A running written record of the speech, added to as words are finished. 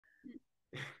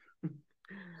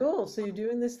Cool. So you're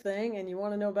doing this thing and you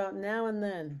want to know about now and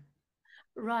then.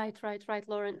 Right,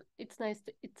 Lauren. It's nice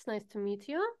to meet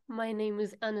you. My name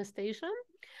is Anastasia.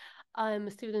 I'm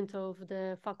a student of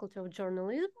the Faculty of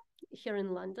Journalism here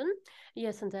in London.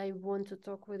 Yes, and I want to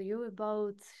talk with you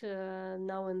about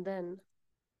now and then.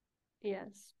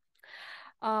 Yes.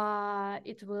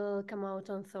 It will come out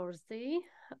on Thursday.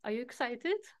 Are you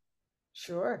excited?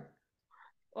 Sure.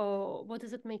 Or what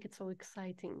does it make it so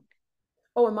exciting?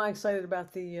 Oh, am I excited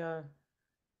about the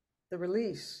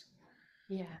release?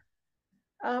 Yeah.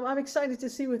 I'm excited to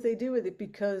see what they do with it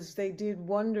because they did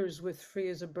wonders with Free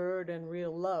as a Bird and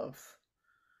Real Love.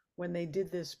 When they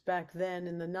did this back then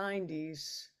in the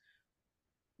 90s,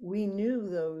 we knew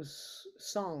those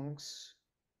songs.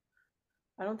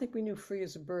 I don't think we knew Free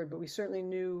as a Bird, but we certainly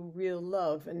knew Real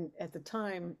Love. And at the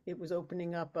time, it was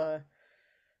opening up a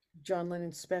John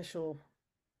Lennon special,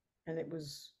 and it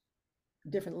was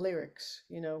different lyrics,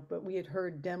 but we had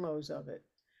heard demos of it.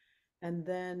 And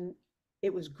then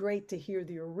it was great to hear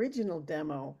the original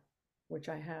demo, which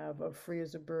I have of Free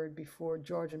as a Bird before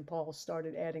George and Paul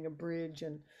started adding a bridge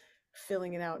and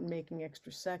filling it out and making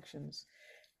extra sections.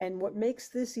 And what makes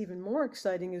this even more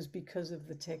exciting is because of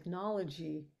the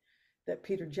technology that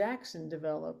Peter Jackson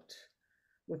developed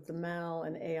with the MAL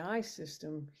and AI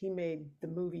system. He made the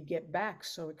movie Get Back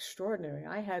so extraordinary.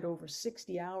 I had over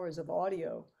 60 hours of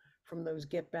audio from those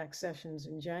Get Back sessions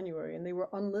in January, and they were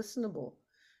unlistenable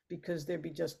because there'd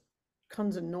be just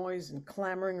tons of noise and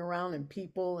clamoring around and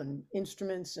people and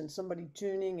instruments and somebody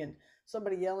tuning and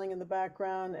somebody yelling in the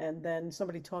background and then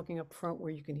somebody talking up front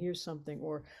where you can hear something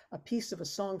or a piece of a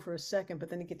song for a second, but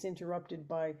then it gets interrupted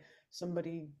by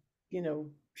somebody,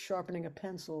 sharpening a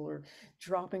pencil or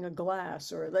dropping a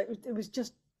glass or like it was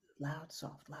just loud,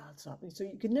 soft, loud, soft. And so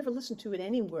you could never listen to it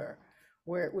anywhere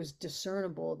where it was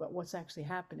discernible about what's actually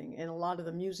happening. And a lot of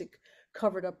the music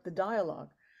covered up the dialogue.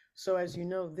 So as you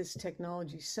know, this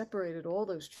technology separated all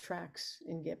those tracks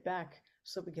in Get Back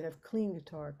so we could have clean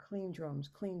guitar, clean drums,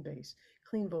 clean bass,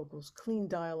 clean vocals, clean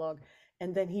dialogue.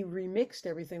 And then he remixed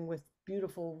everything with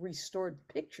beautiful restored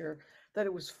picture that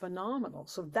it was phenomenal.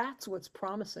 So that's what's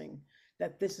promising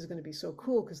that this is going to be so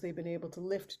cool because they've been able to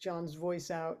lift John's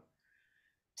voice out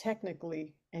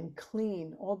technically and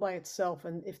clean all by itself.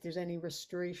 And if there's any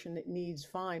restoration it needs,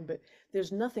 fine, but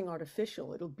there's nothing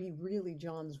artificial. It'll be really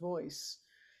John's voice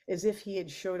as if he had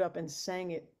showed up and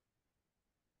sang it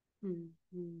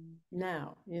Mm-hmm.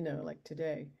 now, like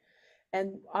today.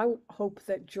 And I hope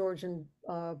that George and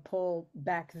Paul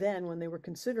back then, when they were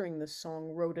considering this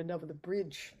song, wrote another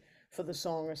bridge for the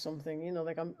song or something.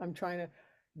 Like I'm trying to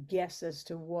guess as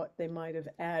to what they might have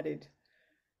added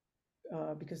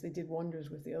because they did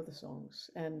wonders with the other songs.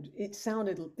 And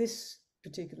this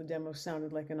particular demo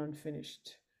sounded like an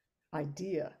unfinished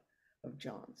idea of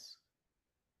John's.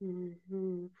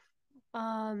 Mm-hmm.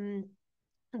 Um,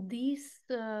 these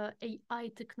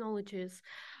AI technologies,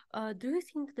 do you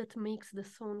think that makes the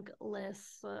song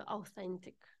less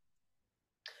authentic?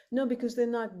 No, because they're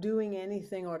not doing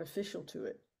anything artificial to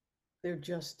it. They're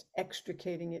just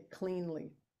extricating it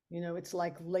cleanly. It's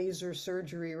like laser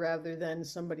surgery rather than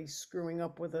somebody screwing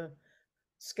up with a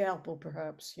scalpel,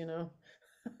 perhaps.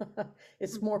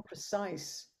 It's more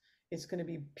precise. It's going to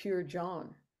be pure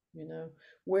John, you know.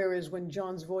 Whereas when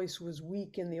John's voice was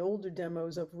weak in the older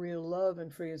demos of Real Love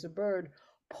and Free as a Bird,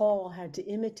 Paul had to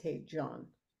imitate John,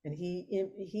 and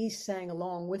he sang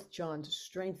along with John to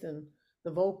strengthen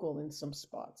the vocal in some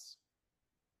spots.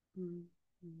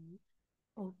 Mhm.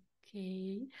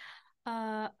 Okay.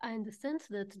 I understand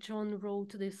that John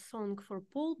wrote this song for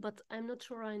Paul, but I'm not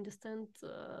sure I understand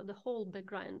the whole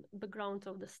background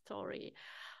of the story.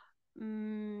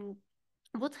 Mm,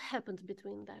 what happened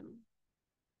between them?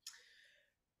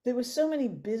 There were so many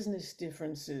business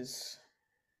differences,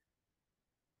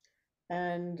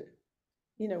 and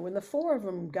when the four of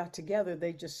them got together,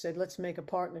 they just said, let's make a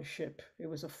partnership. It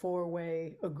was a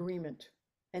four-way agreement.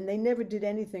 And they never did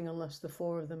anything unless the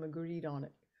four of them agreed on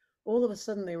it. All of a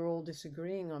sudden, they were all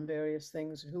disagreeing on various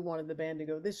things who wanted the band to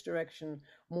go this direction,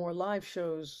 more live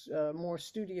shows, more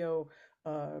studio,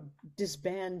 uh,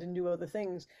 disband and do other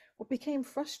things. What became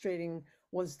frustrating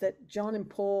was that John and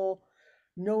Paul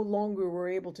no longer were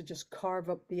able to just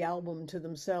carve up the album to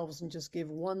themselves and just give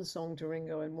one song to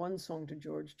Ringo and one song to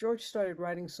George. George started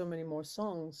writing so many more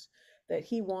songs that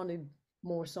he wanted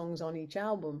more songs on each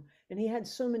album. And he had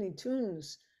so many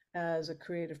tunes as a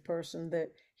creative person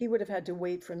that he would have had to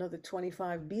wait for another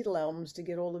 25 Beatle albums to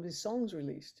get all of his songs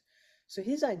released. So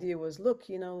his idea was, look,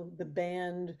 the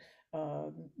band,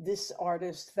 this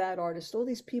artist, that artist, all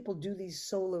these people do these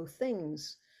solo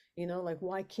things. Like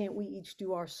why can't we each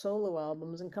do our solo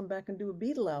albums and come back and do a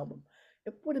Beatle album?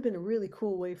 It would have been a really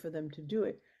cool way for them to do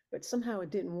it, but somehow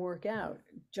it didn't work out.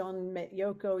 John met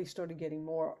Yoko, he started getting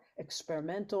more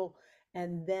experimental,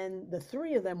 and then the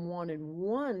three of them wanted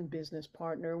one business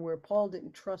partner where Paul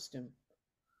didn't trust him.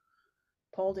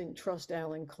 Paul didn't trust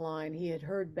Alan Klein. He had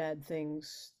heard bad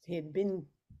things. He had been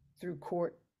through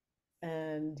court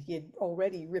and he had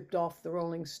already ripped off the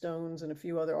Rolling Stones and a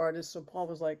few other artists. So Paul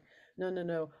was like, no, no,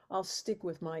 no, I'll stick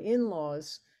with my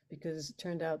in-laws because it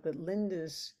turned out that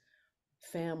Linda's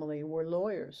family were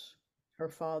lawyers, her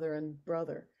father and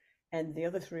brother. And the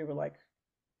other three were like,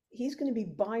 he's going to be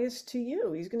biased to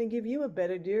you. He's going to give you a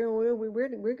better deal, and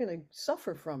we're going to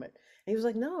suffer from it. And he was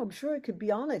like, no, I'm sure it could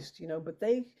be honest, but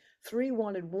they three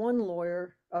wanted one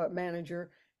lawyer,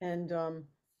 manager, and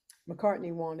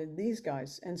McCartney wanted these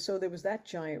guys. And so there was that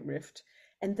giant rift.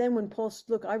 And then when Paul said,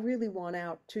 look, I really want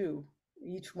out too,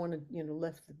 each one had,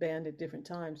 left the band at different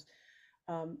times.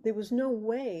 There was no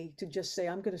way to just say,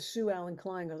 I'm going to sue Alan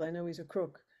Klein because I know he's a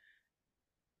crook.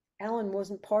 Alan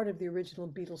wasn't part of the original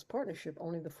Beatles partnership,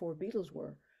 only the four Beatles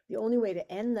were. The only way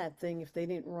to end that thing if they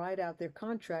didn't ride out their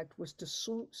contract was to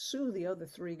sue the other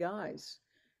three guys,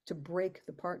 to break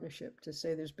the partnership, to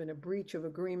say there's been a breach of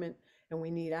agreement and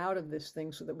we need out of this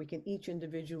thing so that we can each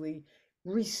individually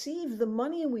receive the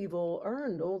money we've all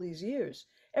earned all these years.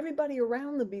 Everybody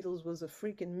around the Beatles was a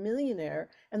freaking millionaire,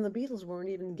 and the Beatles weren't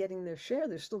even getting their share.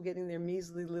 They're still getting their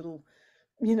measly little,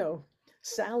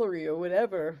 salary or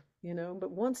whatever,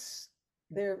 but once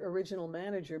their original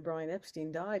manager, Brian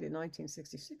Epstein, died in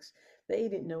 1966, they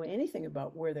didn't know anything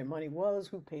about where their money was,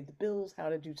 who paid the bills, how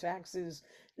to do taxes.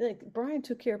 Brian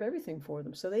took care of everything for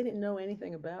them, so they didn't know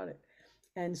anything about it.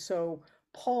 And so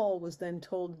Paul was then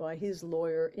told by his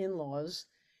lawyer in-laws,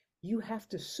 you have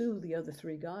to sue the other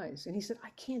three guys. And he said, I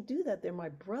can't do that. They're my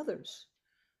brothers,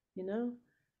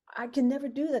 I can never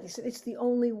do that. He said, it's the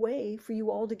only way for you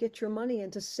all to get your money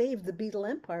and to save the Beatle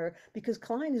empire because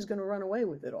Klein is going to run away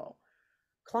with it all.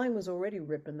 Klein was already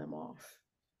ripping them off.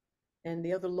 And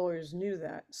the other lawyers knew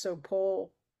that. So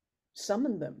Paul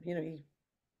summoned them. He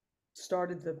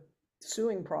started the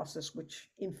suing process, which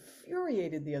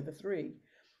infuriated the other three.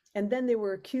 And then they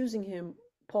were accusing him,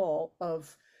 Paul,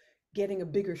 of getting a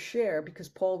bigger share because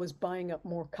Paul was buying up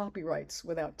more copyrights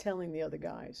without telling the other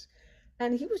guys.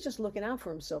 And he was just looking out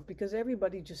for himself because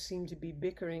everybody just seemed to be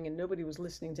bickering and nobody was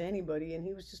listening to anybody. And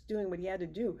he was just doing what he had to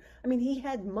do. I mean, he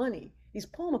had money. He's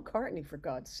Paul McCartney, for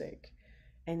God's sake.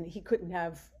 And he couldn't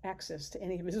have access to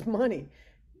any of his money.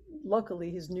 Luckily,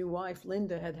 his new wife,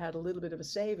 Linda, had had a little bit of a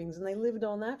savings and they lived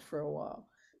on that for a while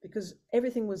because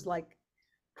everything was like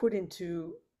put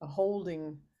into a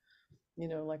holding,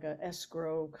 like a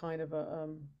escrow kind of a,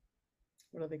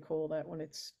 what do they call that when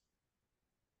it's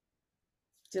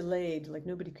delayed, like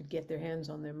nobody could get their hands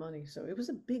on their money. So it was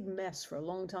a big mess for a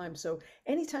long time. So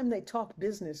anytime they talked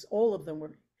business, all of them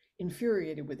were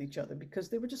infuriated with each other because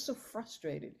they were just so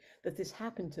frustrated that this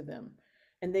happened to them.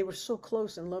 And they were so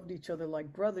close and loved each other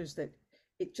like brothers that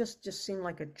it just seemed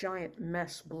like a giant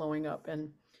mess blowing up. And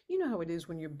you know how it is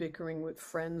when you're bickering with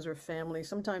friends or family.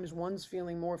 Sometimes one's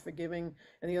feeling more forgiving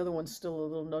and the other one's still a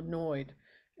little annoyed.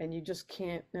 And you just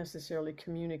can't necessarily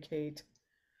communicate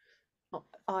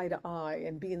eye to eye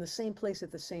and be in the same place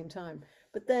at the same time.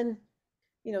 But then,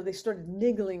 they started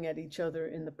niggling at each other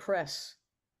in the press,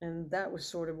 and that was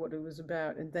sort of what it was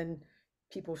about. And then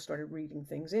people started reading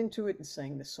things into it and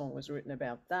saying this song was written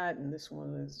about that, and this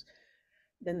one is.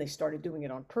 Then they started doing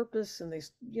it on purpose, and they,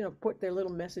 put their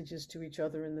little messages to each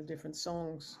other in the different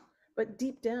songs. But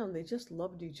deep down, they just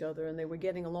loved each other, and they were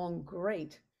getting along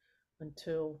great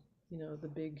until,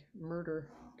 the big murder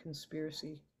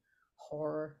conspiracy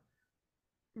horror.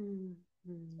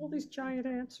 All these giant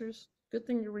answers. Good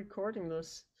thing you're recording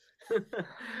this.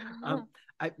 But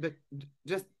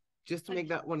just to make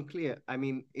that one clear, I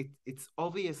mean, it's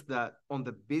obvious that on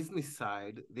the business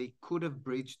side, they could have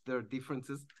bridged their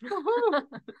differences.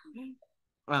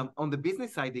 On the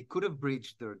business side, they could have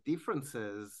bridged their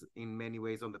differences in many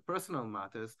ways on the personal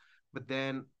matters, but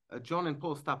then John and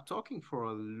Paul stopped talking for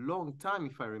a long time,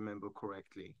 if I remember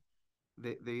correctly.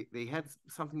 They had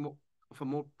something more of a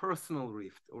more personal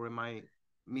rift, or am I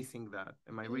missing that?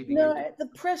 Am I reading No, the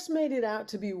press made it out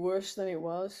to be worse than it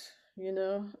was,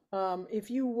 If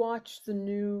you watch the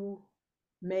new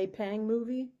May Pang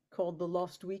movie called The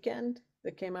Lost Weekend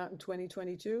that came out in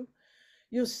 2022,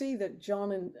 you'll see that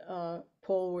John and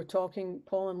Paul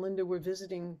and Linda were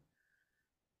visiting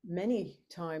many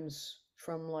times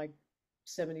from like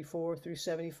 74 through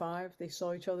 75. They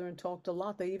saw each other and talked a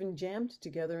lot. They even jammed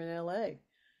together in LA,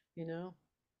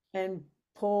 And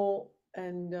Paul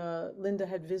and Linda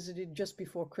had visited just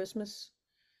before Christmas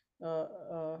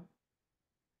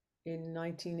in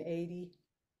 1980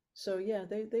 So yeah,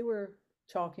 they were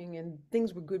talking and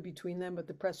things were good between them, but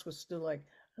the press was still like,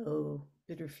 oh,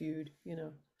 bitter feud, you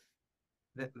know.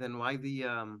 Then why the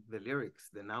lyrics?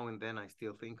 The now and then I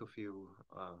still think of you,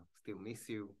 still miss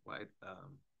you. Why?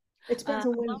 It depends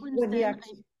on Now and when he then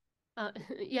actually.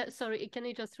 yeah, sorry, can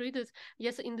I just read it?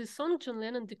 Yes, in the song, John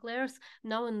Lennon declares,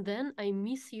 "Now and then I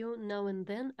miss you. Now and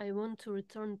then I want to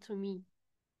return to me,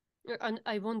 and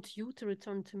I want you to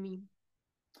return to me."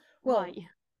 Well, Why?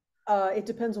 it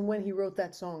depends on when he wrote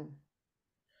that song,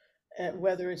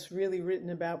 whether it's really written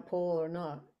about Paul or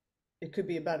not. It could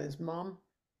be about his mom,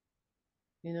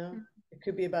 you know. Mm. It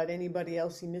could be about anybody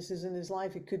else he misses in his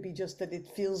life. It could be just that it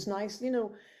feels nice, you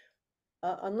know.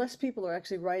 Unless people are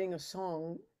actually writing a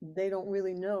song, they don't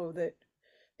really know that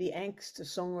the angst a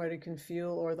songwriter can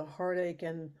feel or the heartache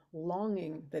and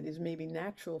longing that is maybe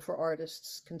natural for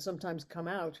artists can sometimes come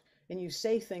out, and you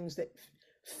say things that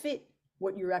fit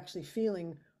what you're actually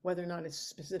feeling, whether or not it's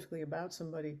specifically about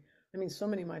somebody. I mean, so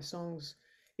many of my songs,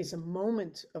 it's a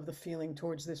moment of the feeling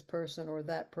towards this person or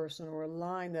that person, or a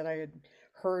line that I had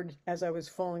heard as I was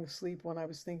falling asleep when I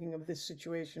was thinking of this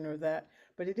situation or that,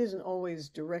 but it isn't always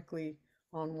directly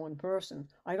on one person.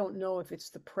 I don't know if it's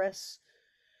the press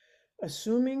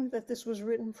assuming that this was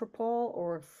written for Paul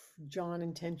or if John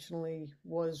intentionally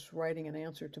was writing an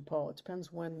answer to Paul. It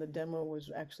depends when the demo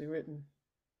was actually written.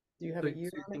 Do you have So, a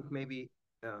year so you on it? think maybe,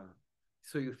 uh,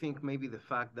 so you think maybe the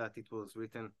fact that it was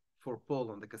written for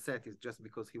Paul on the cassette is just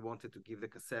because he wanted to give the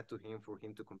cassette to him for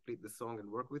him to complete the song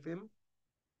and work with him?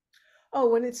 Oh,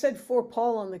 when it said for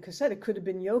Paul on the cassette, it could have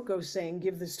been Yoko saying,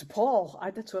 "Give this to Paul."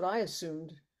 That's what I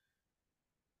assumed.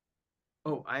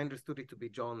 Oh, I understood it to be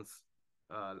John's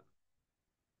uh,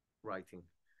 writing.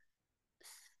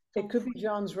 It So could for be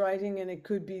John's writing, and it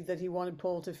could be that he wanted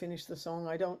Paul to finish the song.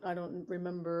 I don't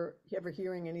remember ever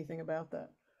hearing anything about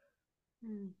that.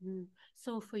 Mhm.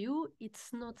 So for you,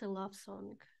 it's not a love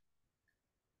song.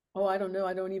 Oh, I don't know.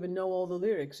 I don't even know all the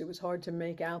lyrics. It was hard to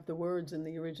make out the words in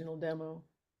the original demo.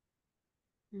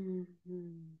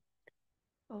 Mhm.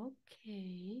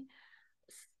 Okay.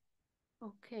 S-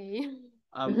 Okay.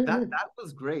 That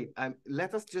was great.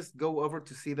 Let us just go over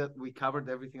to see that we covered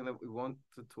everything that we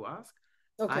wanted to ask.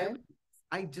 I Okay.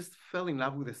 I just fell in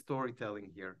love with the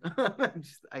storytelling here.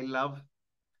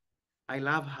 I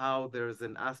love how there's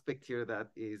an aspect here that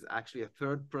is actually a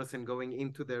third person going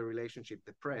into their relationship,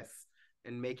 the press,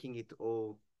 and making it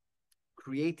all,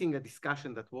 creating a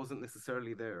discussion that wasn't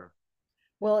necessarily there.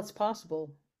 Well, it's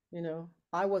possible, you know.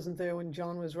 I wasn't there when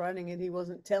John was writing it. He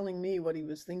wasn't telling me what he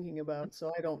was thinking about,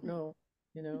 so I don't know,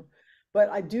 you know. But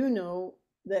I do know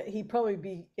that he'd probably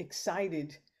be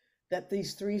excited that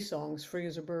these three songs, Free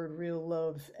as a Bird, Real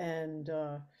Love, and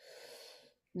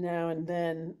Now and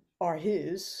Then, are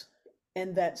his,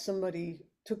 and that somebody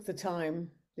took the time,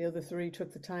 the other three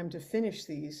took the time to finish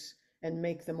these and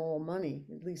make them all money.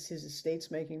 At least his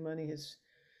estate's making money, his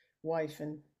wife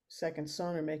and second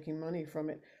son are making money from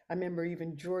it. I remember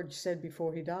even George said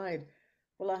before he died,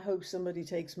 "Well, I hope somebody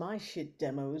takes my shit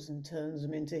demos and turns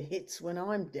them into hits when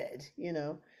I'm dead," you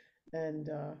know. And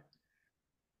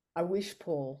I wish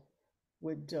Paul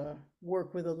would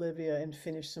work with Olivia and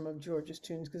finish some of George's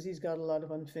tunes because he's got a lot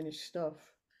of unfinished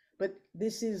stuff. But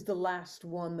this is the last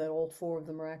one that all four of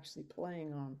them are actually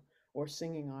playing on or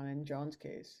singing on in John's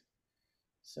case.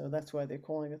 So that's why they're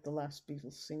calling it the last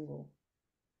Beatles single.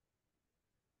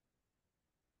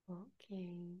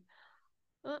 Okay.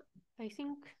 Uh, I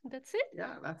think that's it.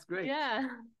 Yeah, that's great. Yeah.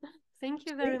 Thank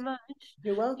you very Great. much.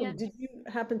 You're Yeah. welcome. Did you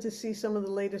happen to see some of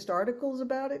the latest articles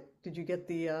about it? Did you get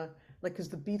the like, because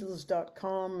the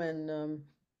Beatles.com and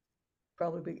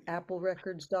probably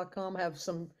AppleRecords.com have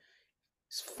some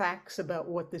facts about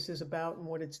what this is about and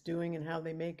what it's doing and how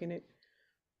they're making it?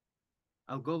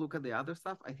 I'll go look at the other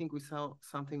stuff. I think we saw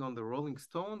something on the Rolling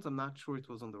Stones. I'm not sure it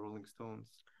was on the Rolling Stones.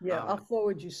 Yeah, I'll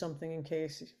forward you something in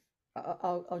case.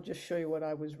 I'll just show you what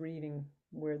I was reading,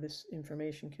 where this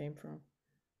information came from.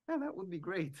 Yeah, that would be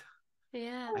great.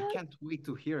 Yeah. I can't wait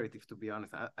to hear it, if to be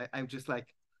honest. I'm just like,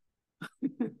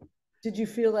 Did you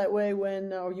feel that way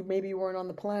when, or you maybe you weren't on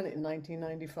the planet in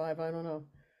 1995? I don't know.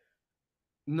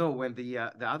 no, when the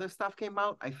other stuff came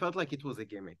out, I felt like it was a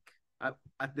gimmick.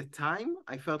 At the time,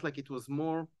 I felt like it was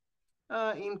more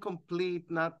incomplete.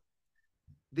 Not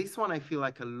this one. I feel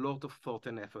like a lot of thought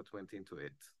and effort went into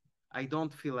it. I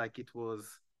don't feel like it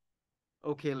was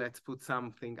okay. Let's put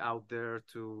something out there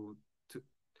to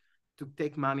to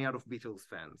take money out of Beatles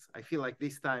fans. I feel like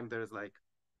this time there's like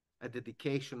a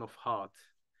dedication of heart.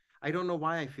 I don't know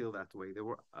why I feel that way. There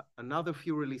were another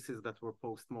few releases that were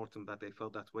post mortem that I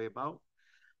felt that way about,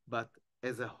 but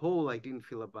as a whole, I didn't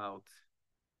feel about.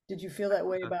 Did you feel that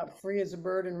way about Free as a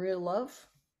Bird and Real Love?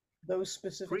 those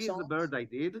specific Free as a songs? Bird I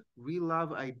did. Real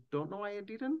Love, I don't know why I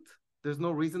didn't. There's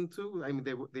no reason to. I mean,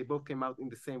 they both came out in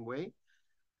the same way.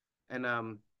 And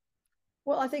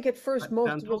Well, I think at first the most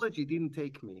of us, anthology didn't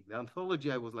take me. The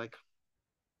anthology, I was like,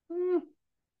 hmm.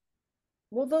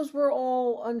 well, those were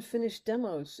all unfinished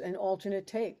demos and alternate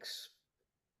takes.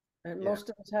 And Yeah. most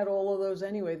of us had all of those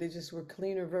anyway. They just were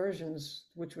cleaner versions,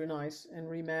 which were nice and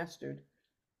remastered.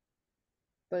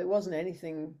 But it wasn't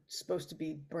anything supposed to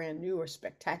be brand new or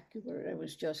spectacular. It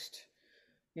was just,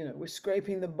 we're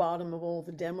scraping the bottom of all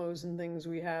the demos and things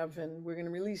we have, and we're going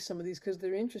to release some of these because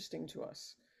they're interesting to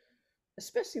us.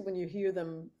 Especially when you hear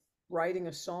them writing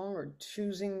a song or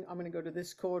choosing, I'm going to go to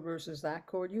this chord versus that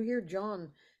chord. You hear John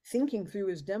thinking through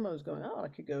his demos, going, "Oh, I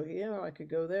could go here, or I could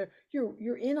go there."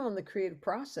 You're in on the creative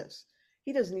process.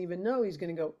 He doesn't even know he's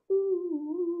going to go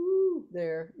ooh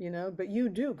there, but you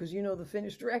do because you know the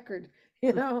finished record,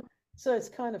 So it's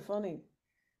kind of funny.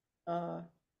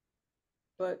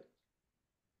 But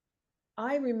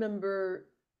I remember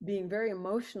being very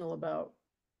emotional about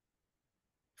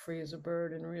Free as a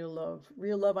Bird and Real Love.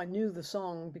 Real Love, I knew the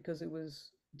song because it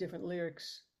was different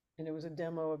lyrics and it was a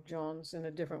demo of John's in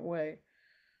a different way.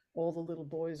 All the little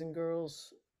boys and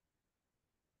girls.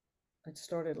 It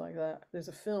started like that. There's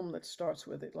a film that starts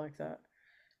with it like that.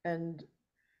 And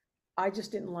I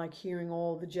just didn't like hearing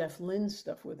all the Jeff Lynne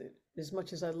stuff with it. As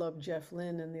much as I love Jeff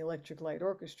Lynne and the Electric Light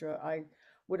Orchestra, I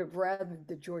would have rather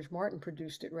that George Martin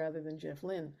produced it rather than Jeff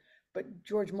Lynne. But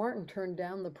George Martin turned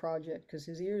down the project because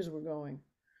his ears were going.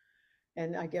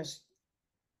 And I guess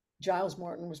Giles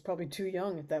Martin was probably too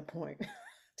young at that point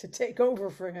to take over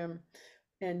for him.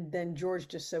 And then George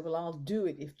just said, well, I'll do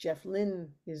it if Jeff Lynne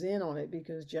is in on it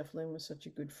because Jeff Lynne was such a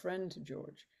good friend to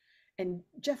George. And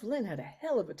Jeff Lynne had a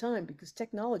hell of a time because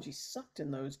technology sucked in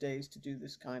those days to do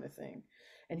this kind of thing.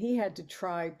 And he had to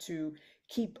try to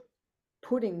keep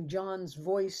putting John's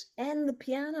voice and the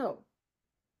piano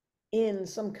in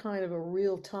some kind of a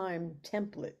real-time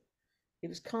template. It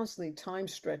was constantly time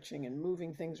stretching and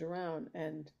moving things around,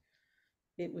 and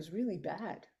it was really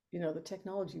bad. The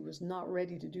technology was not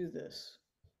ready to do this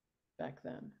back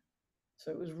then. So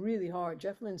it was really hard.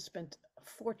 Jeff Lynne spent a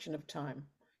fortune of time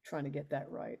trying to get that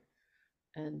right.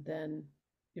 And then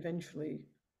eventually,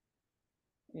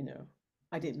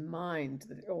 I didn't mind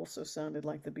that it also sounded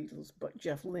like the Beatles, but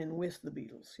Jeff Lynne with the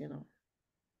Beatles,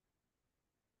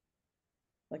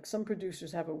 Like some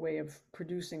producers have a way of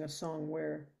producing a song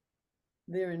where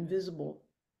they're invisible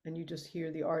and you just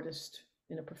hear the artist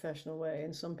in a professional way,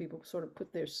 and some people sort of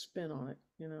put their spin on it,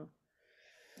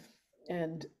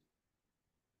 and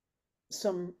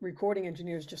some recording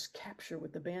engineers just capture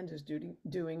what the band is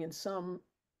doing, and some,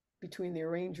 between the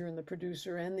arranger and the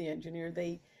producer and the engineer,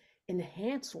 they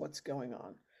enhance what's going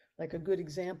on. Like a good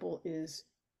example is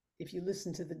if you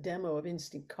listen to the demo of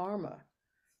Instant Karma,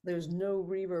 there's no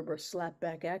reverb or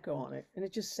slapback echo on it. And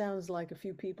it just sounds like a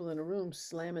few people in a room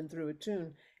slamming through a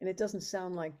tune. And it doesn't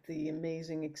sound like the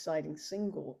amazing, exciting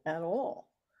single at all.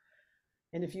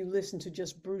 And if you listen to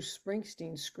just Bruce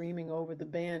Springsteen screaming over the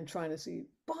band, trying to see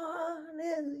 "Born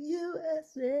in the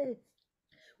USA"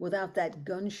 without that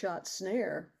gunshot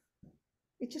snare,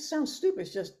 it just sounds stupid.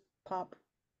 It's just pop,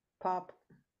 pop,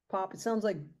 pop. It sounds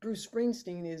like Bruce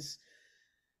Springsteen is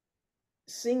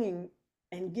singing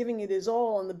and giving it his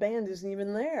all, and the band isn't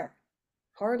even there,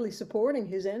 hardly supporting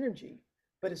his energy.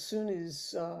 But as soon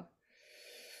as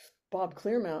Bob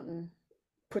Clearmountain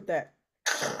put that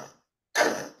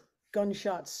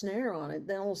gunshot snare on it,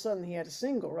 then all of a sudden he had a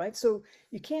single, right? So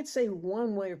you can't say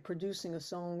one way of producing a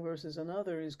song versus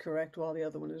another is correct while the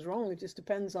other one is wrong. It just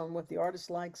depends on what the artist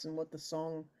likes and what the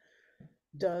song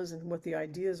does and what the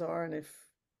ideas are, and if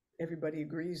everybody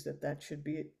agrees that that should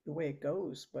be the way it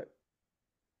goes. But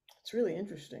it's really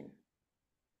interesting.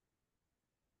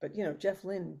 But Jeff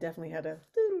Lynne definitely had a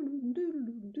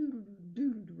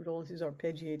with all his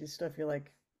arpeggiated stuff. You're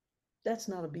like, that's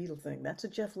not a Beatle thing. That's a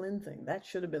Jeff Lynne thing. That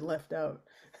should have been left out.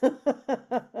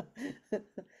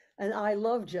 And I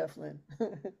love Jeff Lynne.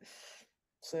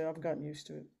 So I've gotten used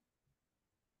to it.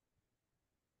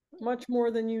 Much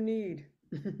more than you need.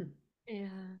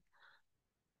 Yeah.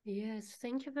 Yes,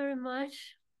 thank you very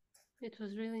much. It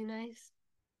was really nice.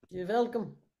 You're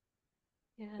welcome.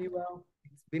 Yeah. Be well.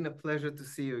 It's been a pleasure to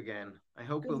see you again. I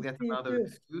hope we'll get another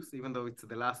excuse, even though it's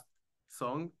the last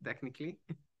song, technically.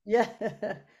 Yeah.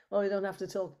 Well, we don't have to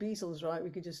talk Beatles, right?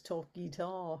 We could just talk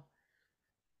guitar.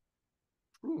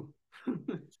 Ooh.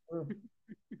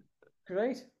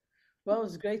 Great. Well, it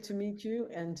was great to meet you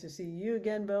and to see you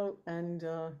again, Bo. And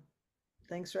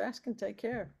thanks for asking. Take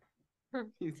care.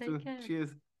 You too. Take care.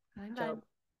 Cheers. Bye-bye. Ciao.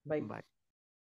 Bye. Bye.